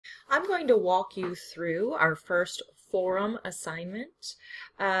I'm going to walk you through our first forum assignment.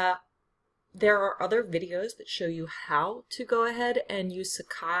 There are other videos that show you how to go ahead and use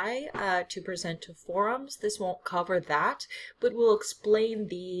Sakai to present to forums. This won't cover that, but will explain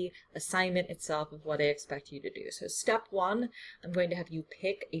the assignment itself of what I expect you to do. So step one, I'm going to have you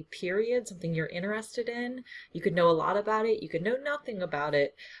pick a period, something you're interested in. You could know a lot about it, you could know nothing about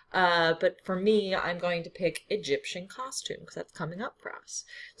it, but for me, I'm going to pick Egyptian costume because that's coming up for us.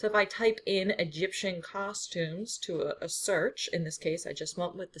 So if I type in Egyptian costumes to a search, in this case I just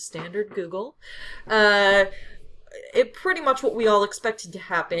went with the standard Google. It pretty much what we all expected to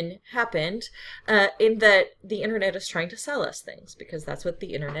happen happened, in that the internet is trying to sell us things because that's what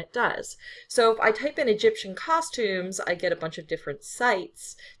the internet does. So if I type in Egyptian costumes, I get a bunch of different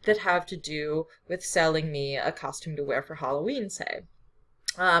sites that have to do with selling me a costume to wear for Halloween, say.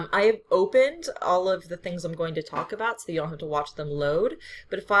 I have opened all of the things I'm going to talk about so you don't have to watch them load,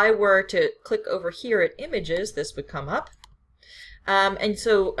 but if I were to click over here at images, this would come up. And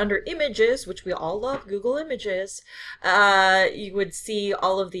so under images, which we all love, Google Images, you would see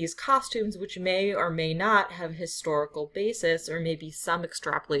all of these costumes which may or may not have historical basis or maybe some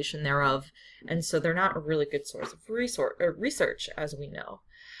extrapolation thereof, and so they're not a really good source of research, as we know.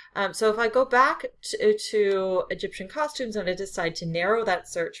 So if I go back to Egyptian costumes and I decide to narrow that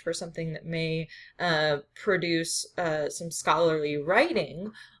search for something that may produce some scholarly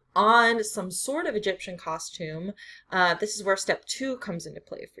writing on some sort of Egyptian costume, this is where step two comes into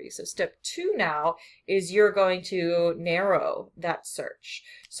play for you. So step two now is you're going to narrow that search.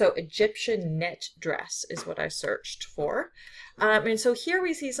 So Egyptian net dress is what I searched for. And so here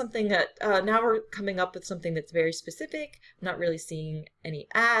we see something that, now we're coming up with something that's very specific. I'm not really seeing any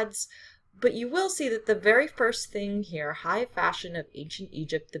ads, but you will see that the very first thing here, high fashion of ancient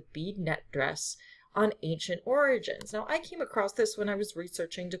Egypt, the bead net dress, on ancient origins. Now, I came across this when I was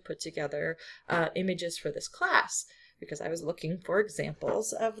researching to put together images for this class because I was looking for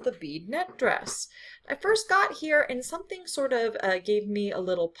examples of the bead net dress. I first got here and something sort of gave me a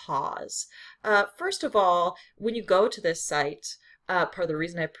little pause. First of all, when you go to this site, part of the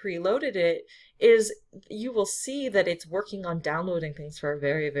reason I preloaded it is you will see that it's working on downloading things for a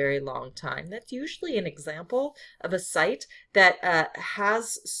very, very long time. That's usually an example of a site that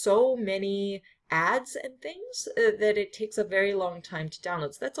has so many ads and things that it takes a very long time to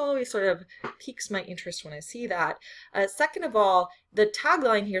download. So that's always sort of piques my interest when I see that. Second of all, the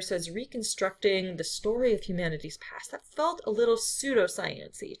tagline here says reconstructing the story of humanity's past. That felt a little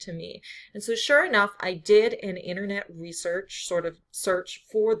pseudoscience-y to me. And so sure enough, I did an internet research sort of search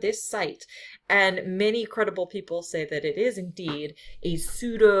for this site, and many credible people say that it is indeed a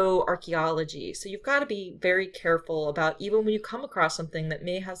pseudo-archaeology. So you've got to be very careful about, even when you come across something that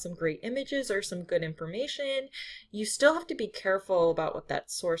may have some great images or some good information, you still have to be careful about what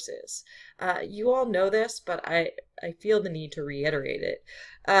that source is. You all know this, but I feel the need to reiterate it.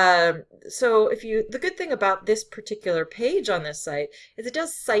 So the good thing about this particular page on this site is it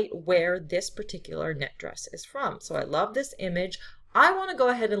does cite where this particular net dress is from. So I love this image. I want to go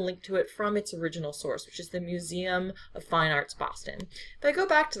ahead and link to it from its original source, which is the Museum of Fine Arts, Boston. If I go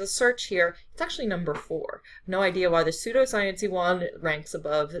back to the search here, it's actually number 4. No idea why the pseudoscience-y one ranks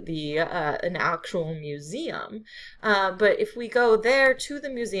above the an actual museum. But if we go there to the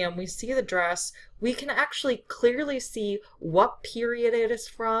museum, we see the dress, we can actually clearly see what period it is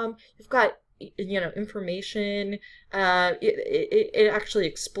from. You've got information. It actually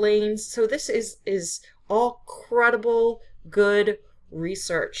explains. So this is all credible, good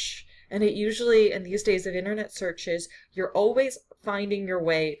research. And it usually, in these days of internet searches, you're always finding your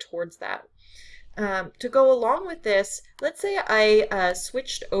way towards that. To go along with this, let's say I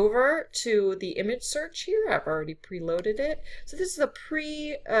switched over to the image search here. I've already preloaded it. So this is a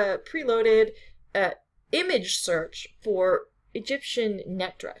preloaded image search for Egyptian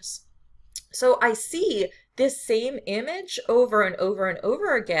net dress. So I see this same image over and over and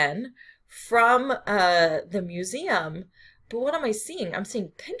over again from the museum. But what am I seeing? I'm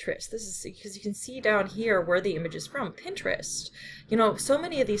seeing Pinterest. This is because you can see down here where the image is from. Pinterest. So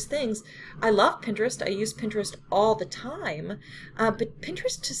many of these things. I love Pinterest. I use Pinterest all the time. But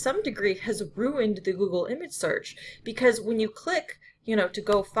Pinterest to some degree has ruined the Google image search, because when you click, to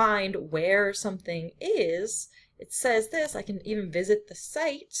go find where something is, it says this. I can even visit the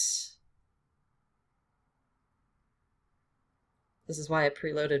site. This is why I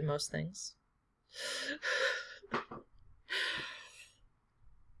preloaded most things.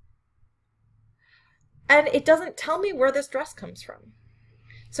 And it doesn't tell me where this dress comes from.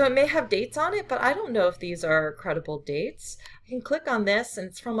 So it may have dates on it, but I don't know if these are credible dates. I can click on this and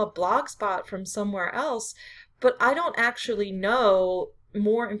it's from a blog spot from somewhere else, but I don't actually know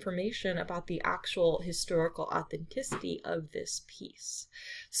more information about the actual historical authenticity of this piece.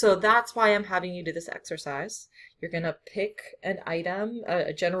 So that's why I'm having you do this exercise. You're going to pick an item,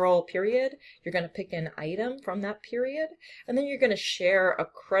 a general period. You're going to pick an item from that period, and then you're going to share a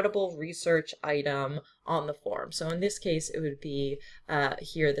credible research item on the forum. So in this case, it would be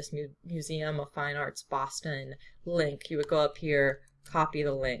here, this Museum of Fine Arts Boston link. You would go up here, copy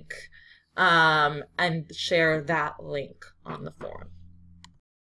the link, and share that link on the forum.